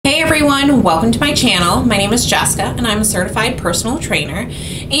everyone, welcome to my channel. My name is Jessica and I'm a certified personal trainer,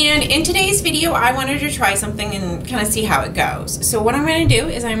 and in today's video I wanted to try something and kind of see how it goes. So what I'm going to do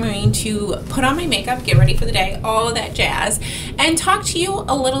is I'm going to put on my makeup, get ready for the day, all of that jazz, and talk to you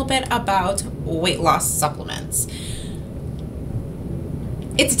a little bit about weight loss supplements.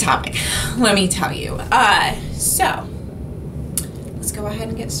 It's a topic, let me tell you. So let's go ahead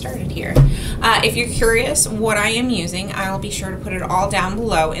and get started here. If you're curious what I am using, I'll be sure to put it all down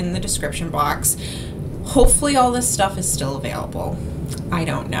below in the description box. Hopefully all this stuff is still available. I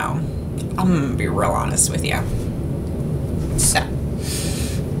don't know. I'm gonna be real honest with you.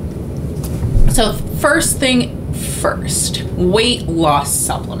 So first thing first, weight loss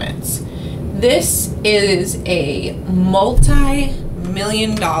supplements. This is a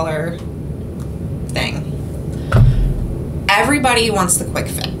multi-million-dollar thing. Everybody wants the quick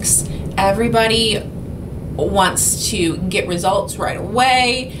fix. Everybody wants to get results right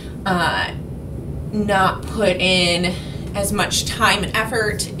away, not put in as much time and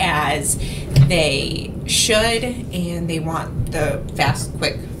effort as they should, and they want the fast,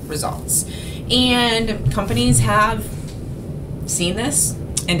 quick results. And companies have seen this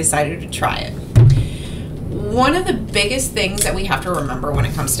and decided to try it. One of the biggest things that we have to remember when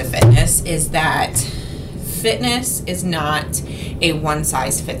it comes to fitness is that fitness is not a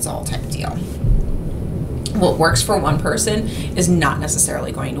one-size-fits-all type deal. What works for one person is not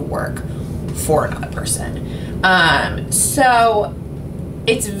necessarily going to work for another person. So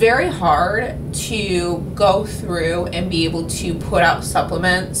it's very hard to go through and be able to put out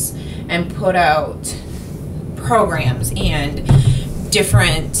supplements and put out programs and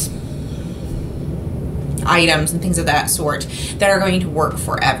different items and things of that sort that are going to work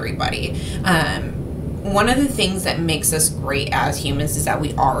for everybody. One of the things that makes us great as humans is that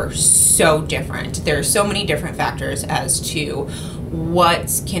we are so different. There are so many different factors as to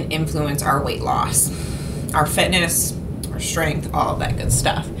what can influence our weight loss, our fitness, our strength, all of that good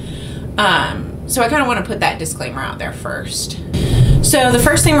stuff. So I kind of want to put that disclaimer out there first. So the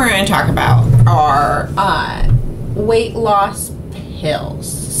first thing we're going to talk about are weight loss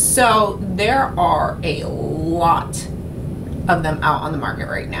pills. So there are a lot of them out on the market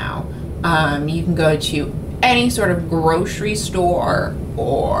right now. You can go to any sort of grocery store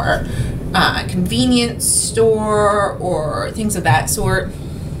or convenience store or things of that sort,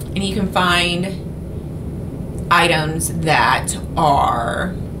 and you can find items that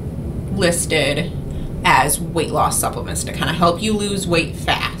are listed as weight loss supplements to kind of help you lose weight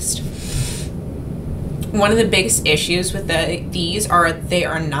fast. One of the biggest issues with these are they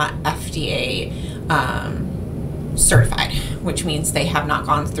are not FDA certified, which means they have not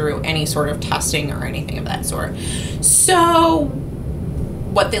gone through any sort of testing or anything of that sort. So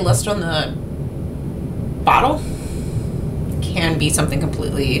what they list on the bottle can be something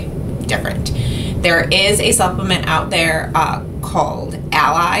completely different. There is a supplement out there called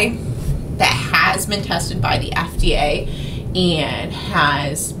Ally that has been tested by the FDA and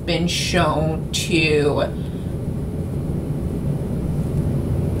has been shown to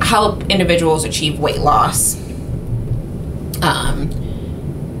help individuals achieve weight loss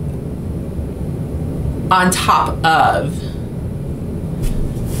on top of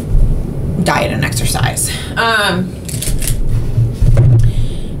diet and exercise.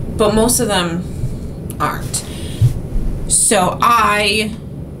 But most of them aren't. So I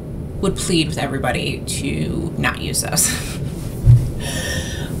would plead with everybody to not use those.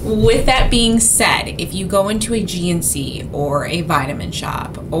 With that being said, if you go into a GNC or a vitamin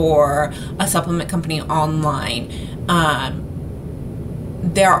shop or a supplement company online,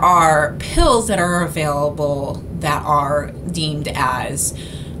 there are pills that are available that are deemed as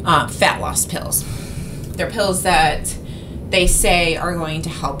fat loss pills. They're pills that they say are going to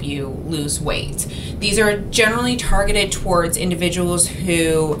help you lose weight. These are generally targeted towards individuals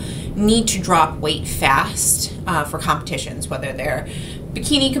who need to drop weight fast for competitions, whether they're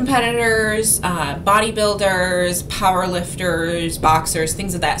bikini competitors, bodybuilders, power lifters, boxers,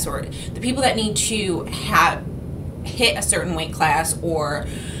 things of that sort. The people that need to hit a certain weight class or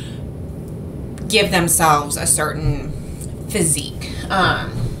give themselves a certain physique.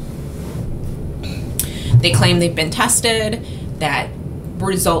 They claim they've been tested, that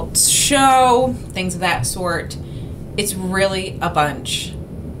results show, things of that sort. It's really a bunch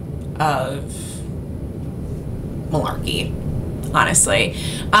of malarkey, honestly.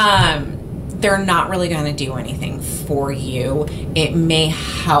 They're not really going to do anything for you. It may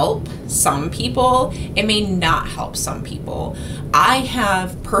help some people. It may not help some people. I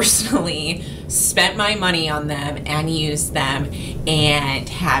have personally spent my money on them and used them and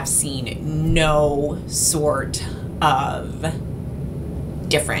have seen no sort of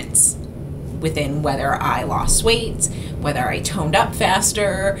difference within whether I lost weight, whether I toned up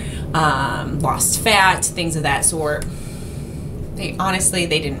faster, lost fat, things of that sort. They honestly,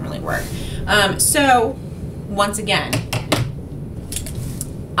 they didn't really work. So once again,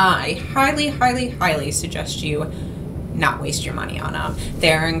 I highly suggest you not waste your money on them.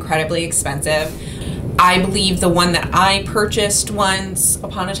 They're incredibly expensive. I believe the one that I purchased once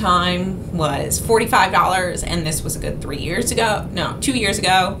upon a time was $45, and this was a good 2 years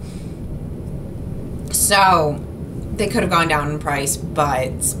ago. So they could have gone down in price,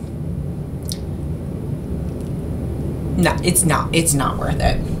 but no, it's not worth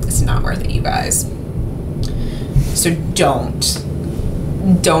it. It's not worth it, you guys. So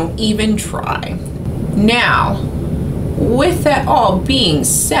don't even try. Now, with that all being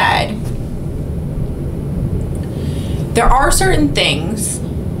said, there are certain things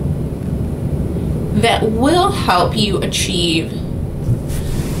that will help you achieve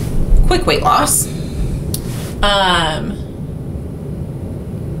quick weight loss.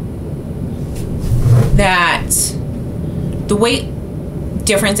 That the weight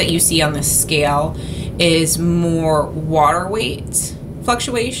difference that you see on the scale is more water weight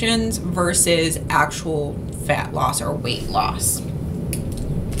fluctuations versus actual fat loss or weight loss.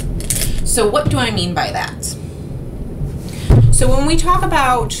 So what do I mean by that? So when we talk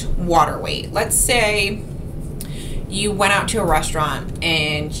about water weight, let's say you went out to a restaurant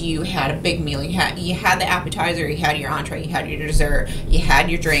and you had a big meal. You had the appetizer, you had your entree, you had your dessert, you had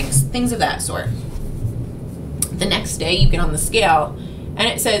your drinks, things of that sort. The next day you get on the scale and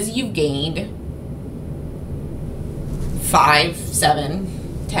it says you've gained 5,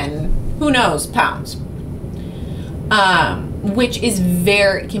 7, 10, who knows, pounds. Which is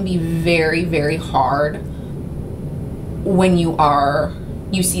can be very hard when you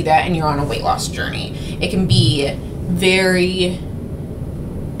see that and you're on a weight loss journey. It can be very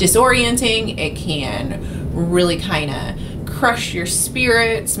disorienting. It can really kind of crush your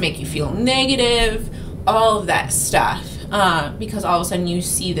spirits, make you feel negative, all of that stuff, because all of a sudden you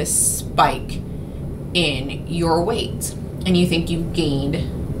see this spike in your weight and you think you've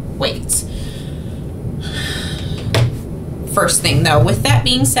gained weight. First thing though, with that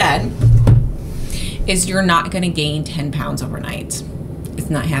being said, is you're not going to gain 10 pounds overnight. It's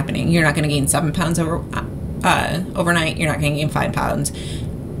not happening. You're not going to gain 7 pounds overnight. You're not going to gain 5 pounds.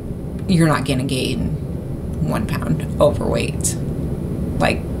 You're not going to gain 1 pound overweight.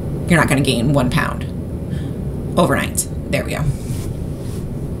 Like, you're not going to gain 1 pound overnight. There we go.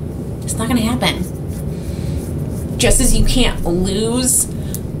 It's not going to happen. Just as you can't lose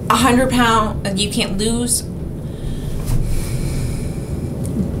 100 pounds, you can't lose,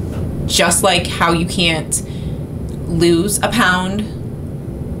 just like how you can't lose a pound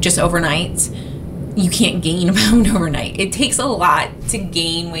just overnight, you can't gain a pound overnight. It takes a lot to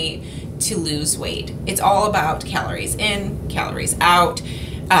gain weight, to lose weight. It's all about calories in, calories out,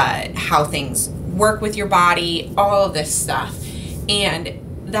 how things work with your body, all of this stuff. And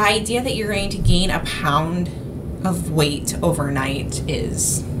the idea that you're going to gain a pound of weight overnight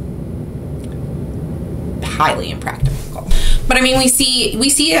is highly impractical. But I mean, we see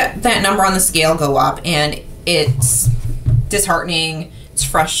that number on the scale go up, and it's disheartening, it's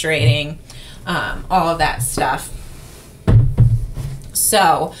frustrating, all of that stuff.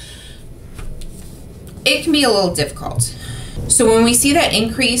 So it can be a little difficult. So when we see that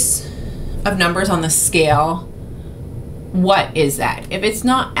increase of numbers on the scale, what is that? If it's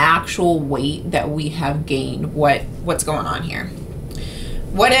not actual weight that we have gained, what's going on here?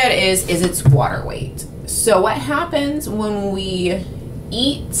 What it is it's water weight. So what happens when we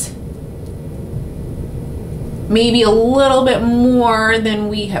eat maybe a little bit more than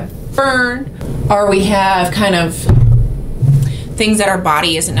we have burned, or we have kind of things that our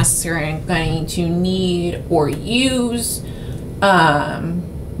body isn't necessarily going to need or use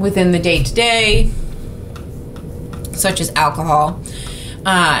within the day-to-day, such as alcohol,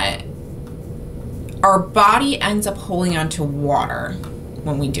 our body ends up holding on to water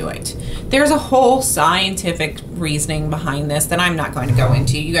when we do it. There's a whole scientific reasoning behind this that I'm not going to go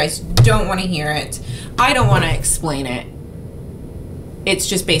into. You guys don't want to hear it. I don't want to explain it. It's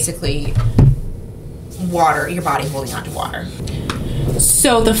just basically water, your body holding on to water.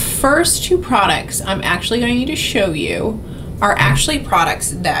 So the first 2 products I'm actually going to show you are actually products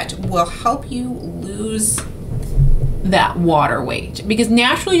that will help you lose that water weight, because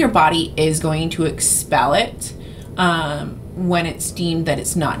naturally your body is going to expel it when it's deemed that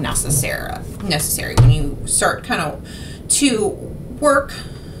it's not necessary. When you start kind of to work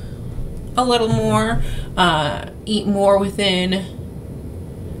a little more, eat more within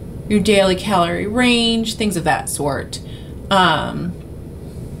your daily calorie range, things of that sort.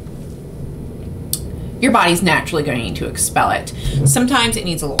 your body's naturally going to expel it. Sometimes it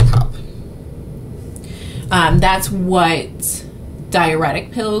needs a little help. That's what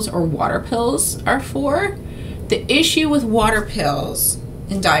diuretic pills or water pills are for. The issue with water pills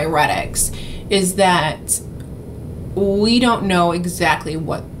and diuretics is that we don't know exactly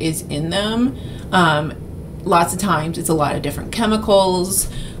what is in them. Lots of times it's a lot of different chemicals,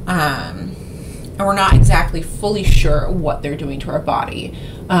 and we're not exactly fully sure what they're doing to our body.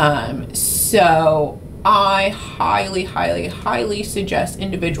 So I highly suggest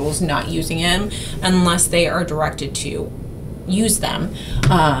individuals not using them unless they are directed to use them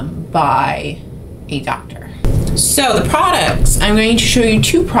by a doctor. So the products, I'm going to show you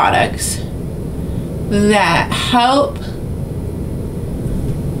 2 products that help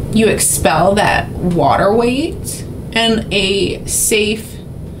you expel that water weight in a safe,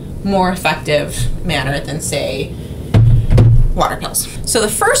 more effective manner than, say, water pills. So the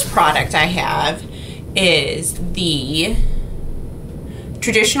first product I have is the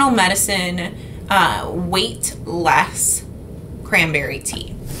traditional medicine weightless cranberry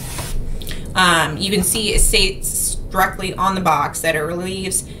tea. You can see it states directly on the box that it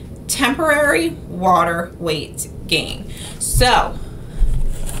relieves temporary water weight gain. So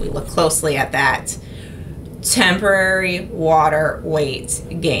we look closely at that. Temporary water weight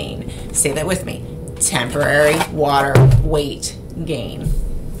gain. Say that with me. Temporary water weight gain.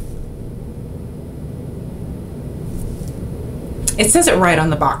 It says it right on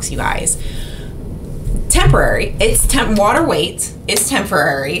the box, you guys. Temporary. It's water weight is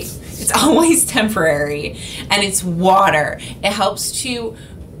temporary. It's always temporary, and it's water. It helps to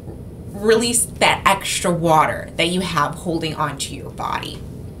release that extra water that you have holding onto your body.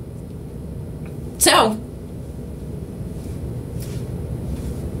 So,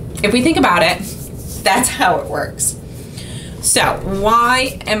 if we think about it, that's how it works. So,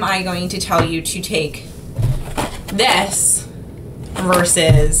 why am I going to tell you to take this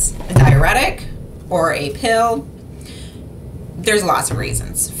versus a diuretic or a pill? There's lots of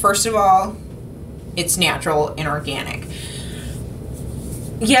reasons. First of all, it's natural and organic.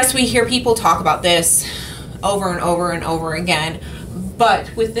 Yes, we hear people talk about this over and over and over again,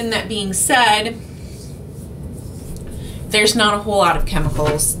 but within that being said, there's not a whole lot of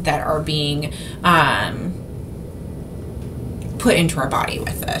chemicals that are being put into our body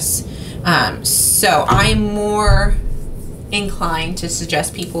with this. So I'm more inclined to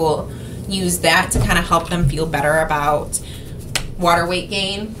suggest people use that to kind of help them feel better about water weight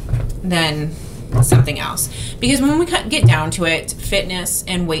gain than something else. Because when we get down to it, fitness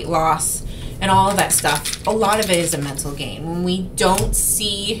and weight loss and all of that stuff, a lot of it is a mental gain. When we don't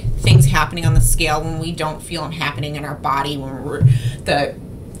see things happening on the scale, when we don't feel them happening in our body, when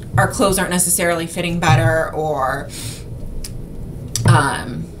our clothes aren't necessarily fitting better, or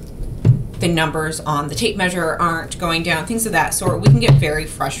the numbers on the tape measure aren't going down, things of that sort, we can get very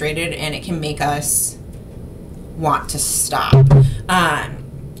frustrated, and it can make us want to stop.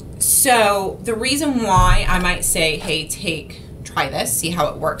 So the reason why I might say, hey, try this, see how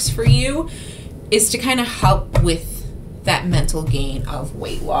it works for you, is to kind of help with that mental gain of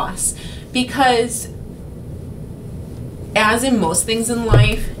weight loss. Because as in most things in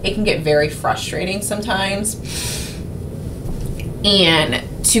life, it can get very frustrating sometimes. And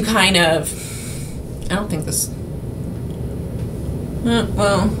to kind of, I don't think this,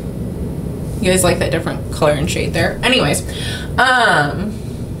 well, you guys like that different color and shade there. Anyways, I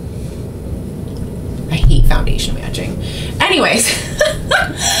hate foundation matching. Anyways,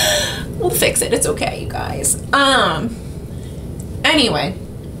 we'll fix it. It's okay, you guys. Anyway,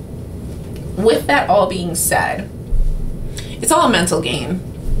 with that all being said, it's all a mental game.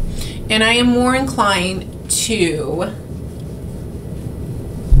 And I am more inclined to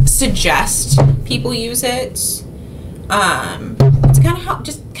suggest people use it to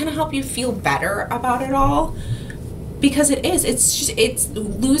kind of help you feel better about it all, because it's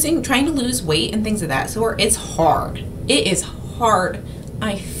trying to lose weight and things of that sort. It's hard. It is hard.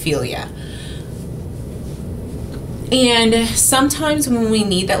 I feel ya. And sometimes when we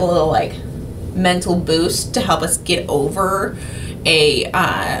need that little like mental boost to help us get over a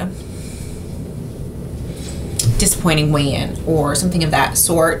disappointing weigh-in or something of that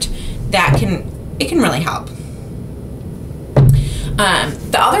sort, it can really help.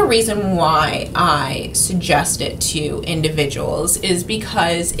 The other reason why I suggest it to individuals is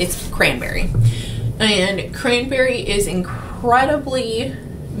because it's cranberry. And cranberry is incredibly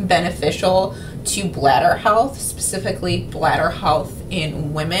beneficial to bladder health, specifically bladder health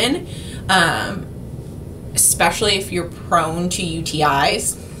in women, especially if you're prone to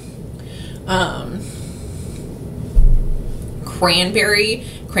UTIs.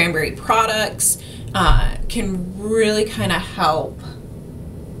 Cranberry products can really kind of help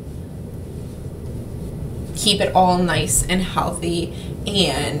keep it all nice and healthy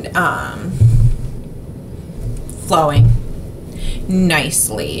and flowing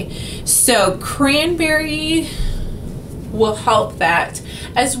nicely. So cranberry will help that,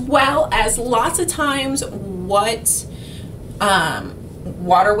 as well as lots of times what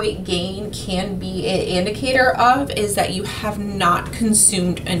water weight gain can be an indicator of is that you have not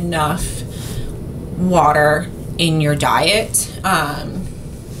consumed enough water in your diet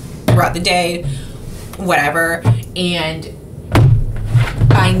throughout the day, whatever. And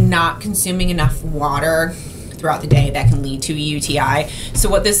by not consuming enough water throughout the day, that can lead to a UTI. So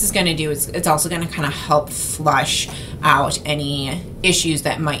what this is going to do is it's also going to kind of help flush out any issues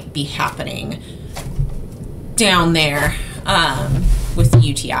that might be happening down there with the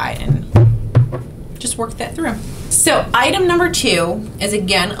UTI, and just work that through. So item number 2 is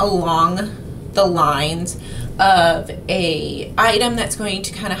again along the lines of a item that's going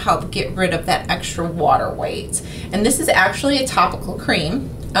to kind of help get rid of that extra water weight. And this is actually a topical cream.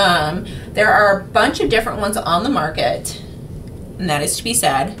 There are a bunch of different ones on the market, and that is to be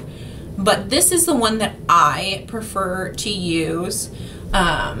said, but this is the one that I prefer to use.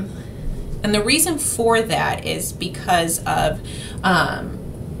 And the reason for that is because of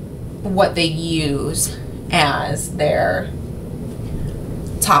what they use as their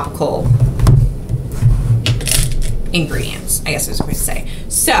topical ingredients, I guess is what we say.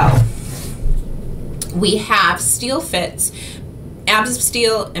 So we have Steel Fits, Abs of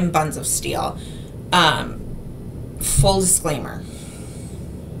Steel, and Buns of Steel. Full disclaimer,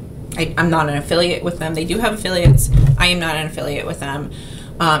 I'm not an affiliate with them. They do have affiliates. I am not an affiliate with them.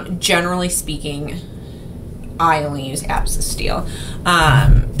 Generally speaking, I only use Abs of Steel.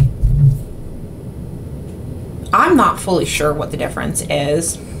 I'm not fully sure what the difference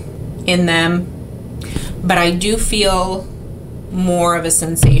is in them, but I do feel more of a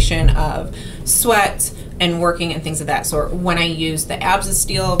sensation of sweat and working and things of that sort when I use the Abs of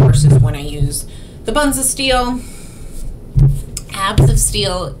Steel versus when I use the Buns of Steel. Abs of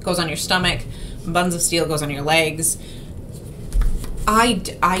Steel goes on your stomach, Buns of Steel goes on your legs. I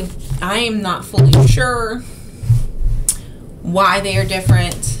am not fully sure why they are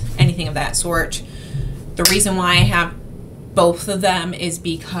different, anything of that sort. The reason why I have both of them is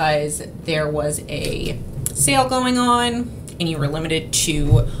because there was a sale going on and you were limited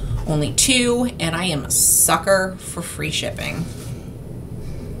to only 2, and I am a sucker for free shipping.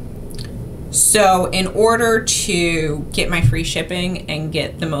 So in order to get my free shipping and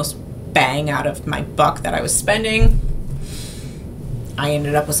get the most bang out of my buck that I was spending, I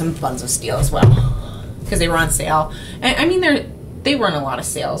ended up with some Buns of Steel as well because they were on sale. And I mean, they run a lot of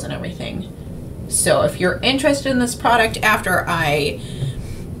sales and everything. So if you're interested in this product after I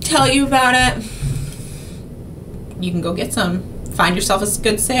tell you about it, you can go get some. Find yourself a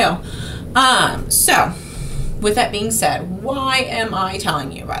good sale. So with that being said, why am I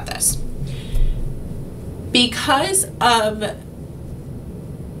telling you about this? Because of the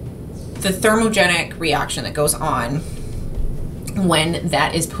thermogenic reaction that goes on when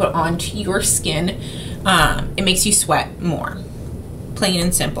that is put onto your skin. It makes you sweat more, plain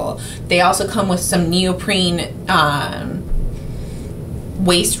and simple. They also come with some neoprene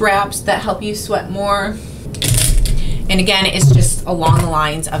waist wraps that help you sweat more. And again, it's just along the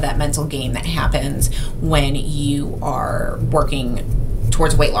lines of that mental game that happens when you are working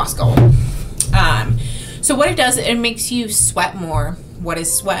towards a weight loss goal. So what it does, it makes you sweat more. What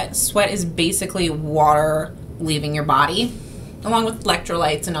is sweat? Sweat is basically water leaving your body, along with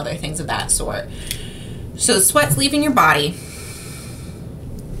electrolytes and other things of that sort. So the sweat's leaving your body,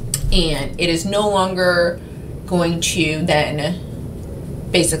 and it is no longer going to then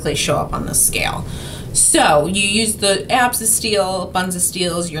basically show up on the scale. So you use the Abs of Steel, Buns of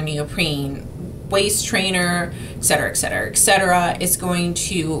Steels, your neoprene waist trainer, etc., etc., etc. It's going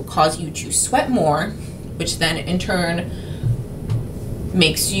to cause you to sweat more, which then in turn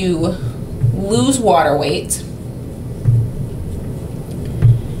makes you lose water weight,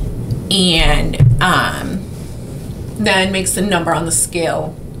 and then makes the number on the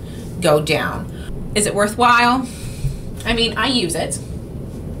scale go down. Is it worthwhile? I mean, I use it.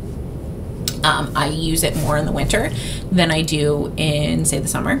 I use it more in the winter than I do in, say, the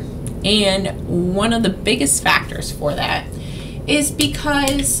summer. And one of the biggest factors for that is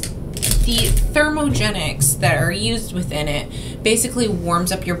because the thermogenics that are used within it basically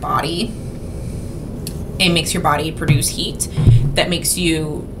warms up your body and makes your body produce heat that makes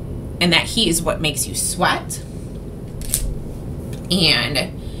you, and that heat is what makes you sweat.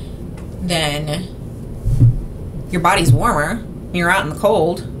 And then your body's warmer, you're out in the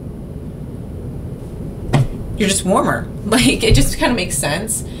cold, you're just warmer. Like, it just kind of makes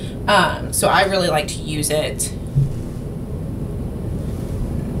sense. So I really like to use it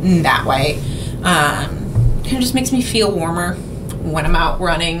that way. Kind of just makes me feel warmer when I'm out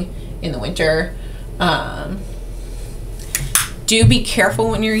running in the winter. Do be careful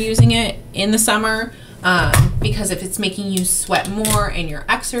when you're using it in the summer, because if it's making you sweat more and you're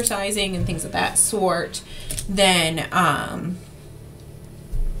exercising and things of that sort, then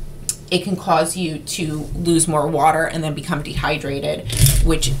it can cause you to lose more water and then become dehydrated,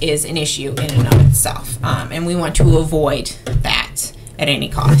 which is an issue in and of itself. And we want to avoid that at any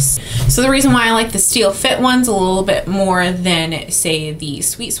cost. So the reason why I like the Steel Fit ones a little bit more than, say, the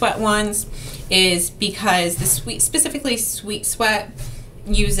Sweet Sweat ones is because the specifically Sweet Sweat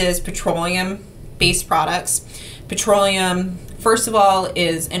uses petroleum-based products. Petroleum, first of all,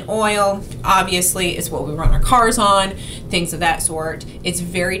 is an oil. Obviously, it's what we run our cars on, things of that sort. It's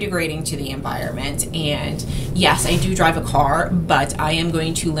very degrading to the environment. And yes, I do drive a car, but I am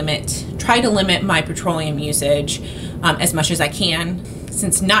going to try to limit my petroleum usage as much as I can,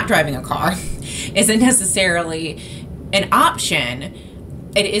 since not driving a car isn't necessarily an option.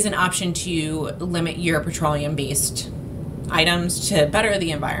 It is an option to limit your petroleum-based items to better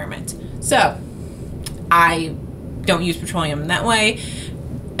the environment. So I don't use petroleum in that way.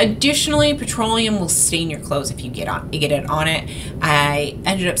 Additionally, petroleum will stain your clothes if you get it on it. I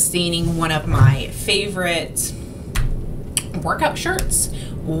ended up staining one of my favorite workout shirts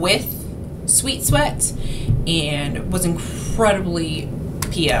with Sweet Sweat and was incredibly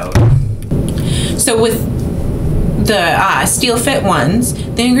PO'd. So with the Steel Fit ones,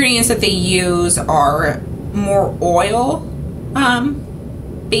 the ingredients that they use are more oil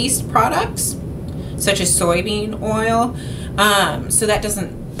based products, such as soybean oil, so that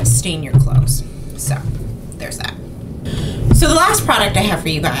doesn't stain your clothes. So there's that. So the last product I have for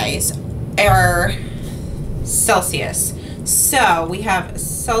you guys are Celsius. So we have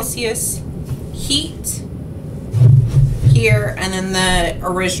Celsius Heat here, and then the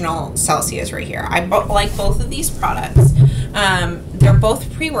original Celsius right here. I like both of these products. They're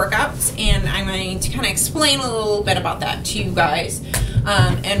both pre-workouts, and I'm going to kind of explain a little bit about that to you guys,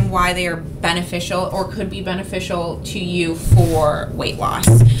 and why they are beneficial or could be beneficial to you for weight loss.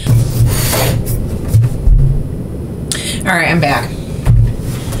 All right, I'm back.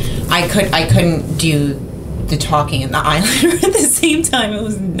 I couldn't do the talking and the eyeliner at the same time. It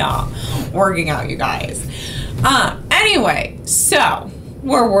was not working out, you guys. Anyway, so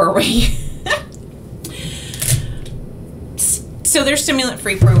where were we? So there's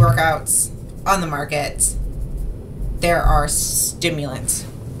stimulant-free pre-workouts on the market. There are stimulant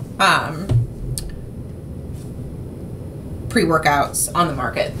pre-workouts on the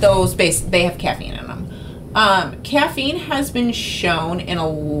market. Those they have caffeine in them. Caffeine has been shown in a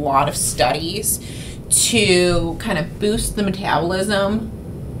lot of studies to kind of boost the metabolism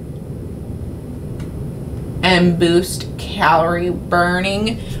and boost calorie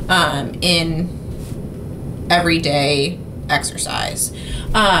burning in everyday exercise.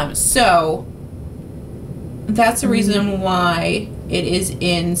 So that's the reason why it is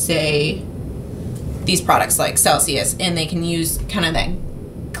in, say, these products like Celsius, and they can use kind of that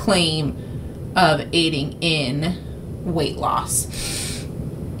claim of aiding in weight loss.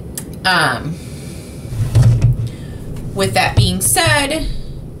 With that being said,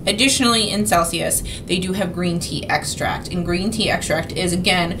 additionally in Celsius, they do have green tea extract, and green tea extract is,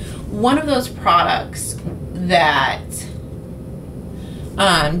 again, one of those products that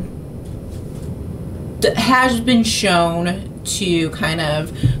that has been shown to kind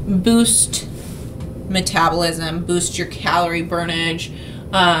of boost metabolism, boost your calorie burnage,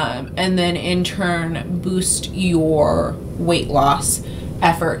 and then in turn boost your weight loss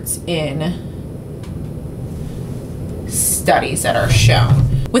efforts in studies that are shown.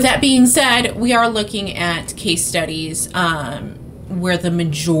 With that being said, we are looking at case studies where the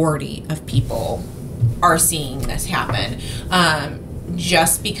majority of people are seeing this happen.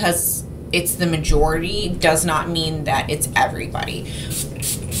 Just because it's the majority does not mean that it's everybody.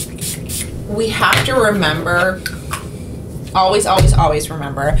 We have to remember, always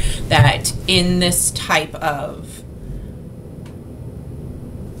remember that in this type of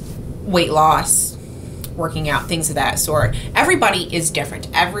weight loss, working out, things of that sort, everybody is different.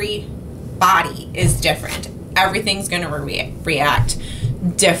 Every body is different. Everything's going to react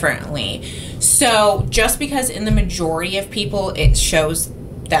differently. So just because in the majority of people it shows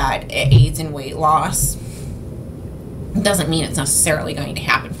that it aids in weight loss doesn't mean it's necessarily going to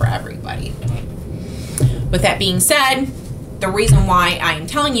happen for everybody. With that being said, the reason why I'm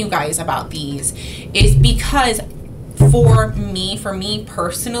telling you guys about these is because for me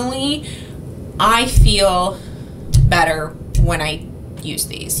personally, I feel better when I use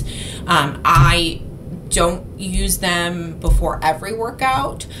these. I don't use them before every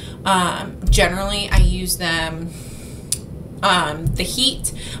workout. Generally, I use them, the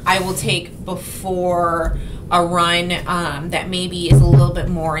heat I will take before a run that maybe is a little bit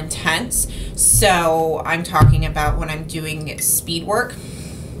more intense. So I'm talking about when I'm doing speed work.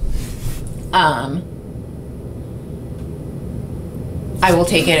 I will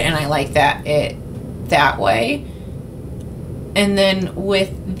take it, and I like that way. And then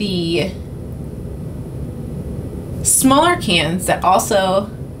with the smaller cans that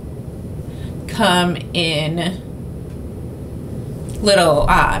also come in little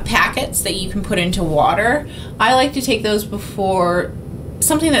packets that you can put into water, I like to take those before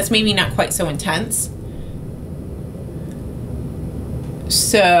something that's maybe not quite so intense.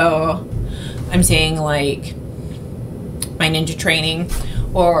 So I'm saying like my ninja training,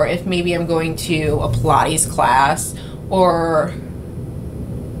 or if maybe I'm going to a Pilates class or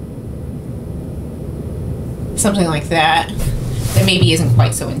something like that that maybe isn't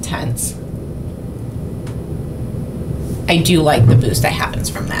quite so intense. I do like the boost that happens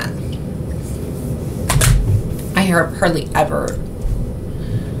from that. I hardly ever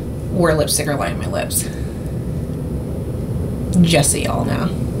wear lipstick or line my lips, just so y'all know.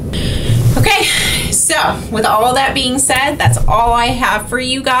 Okay, so with all that being said, that's all I have for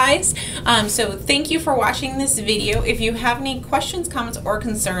you guys. So thank you for watching this video. If you have any questions, comments, or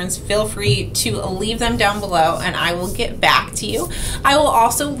concerns, feel free to leave them down below and I will get back to you. I will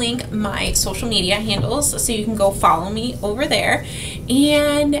also link my social media handles so you can go follow me over there.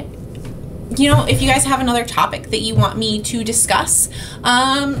 And you know, if you guys have another topic that you want me to discuss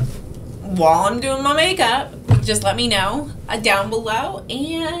while I'm doing my makeup, just let me know down below,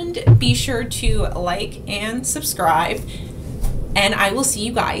 and be sure to like and subscribe, and I will see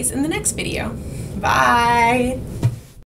you guys in the next video. Bye.